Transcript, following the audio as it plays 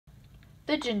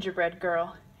The Gingerbread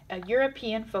Girl, a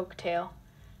European folk tale.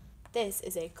 This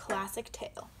is a classic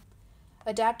tale.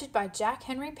 Adapted by Jack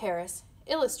Henry Paris,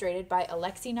 illustrated by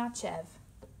Alexei Nachev.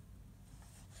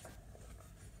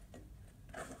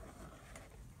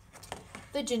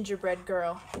 The Gingerbread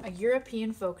Girl, a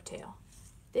European folk tale.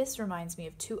 This reminds me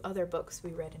of two other books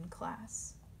we read in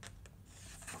class.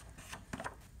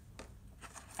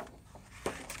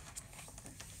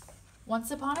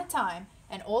 Once upon a time,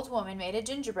 an old woman made a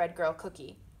gingerbread girl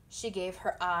cookie. She gave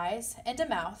her eyes and a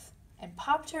mouth and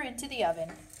popped her into the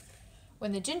oven.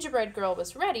 When the gingerbread girl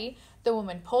was ready, the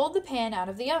woman pulled the pan out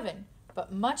of the oven,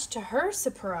 but much to her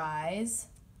surprise,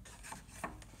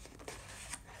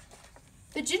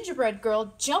 the gingerbread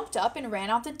girl jumped up and ran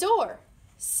out the door.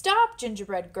 "Stop,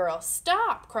 gingerbread girl,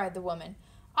 stop!" cried the woman.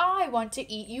 "I want to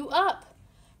eat you up."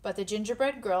 But the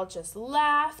gingerbread girl just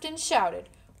laughed and shouted,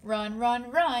 "Run,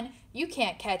 run, run! You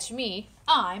can't catch me.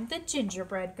 I'm the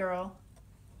gingerbread girl."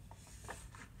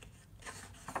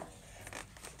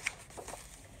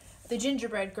 The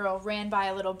gingerbread girl ran by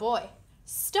a little boy.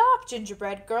 "Stop,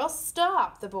 gingerbread girl,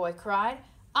 stop!" the boy cried.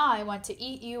 "I want to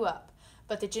eat you up."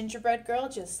 But the gingerbread girl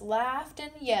just laughed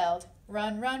and yelled,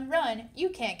 "Run, run, run! You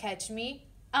can't catch me.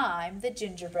 I'm the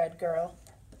gingerbread girl."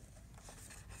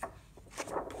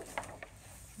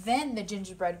 Then the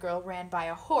gingerbread girl ran by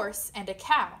a horse and a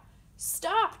cow.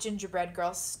 "Stop, gingerbread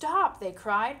girl, stop!" they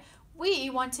cried. "We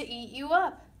want to eat you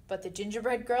up." But the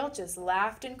gingerbread girl just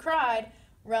laughed and cried,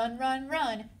 "Run, run,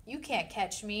 run! You can't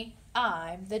catch me.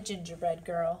 I'm the gingerbread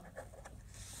girl."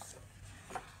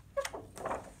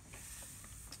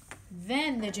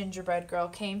 Then the gingerbread girl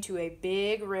came to a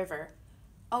big river.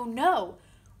 "Oh no!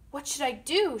 What should I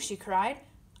do?" she cried.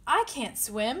 "I can't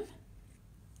swim."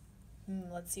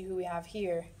 Let's see who we have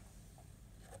here.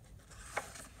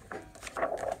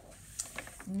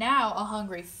 Now a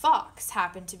hungry fox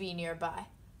happened to be nearby.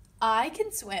 "I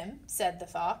can swim," said the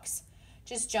fox.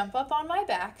 "Just jump up on my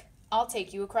back. I'll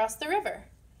take you across the river."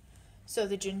 So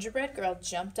the gingerbread girl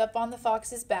jumped up on the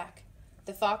fox's back.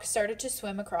 The fox started to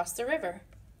swim across the river.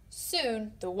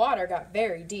 Soon the water got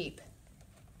very deep.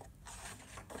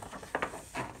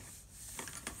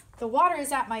 "The water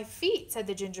is at my feet," said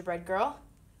the gingerbread girl.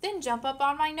 "Then jump up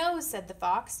on my nose," said the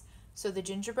fox. So the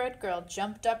gingerbread girl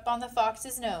jumped up on the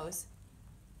fox's nose.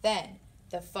 Then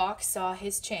the fox saw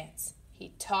his chance. He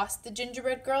tossed the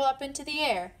gingerbread girl up into the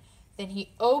air. Then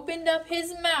he opened up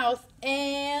his mouth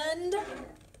and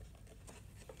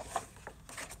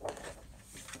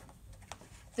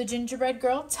the gingerbread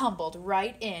girl tumbled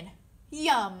right in.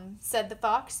 "Yum," said the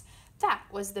fox. "That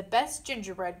was the best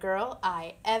gingerbread girl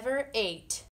I ever ate."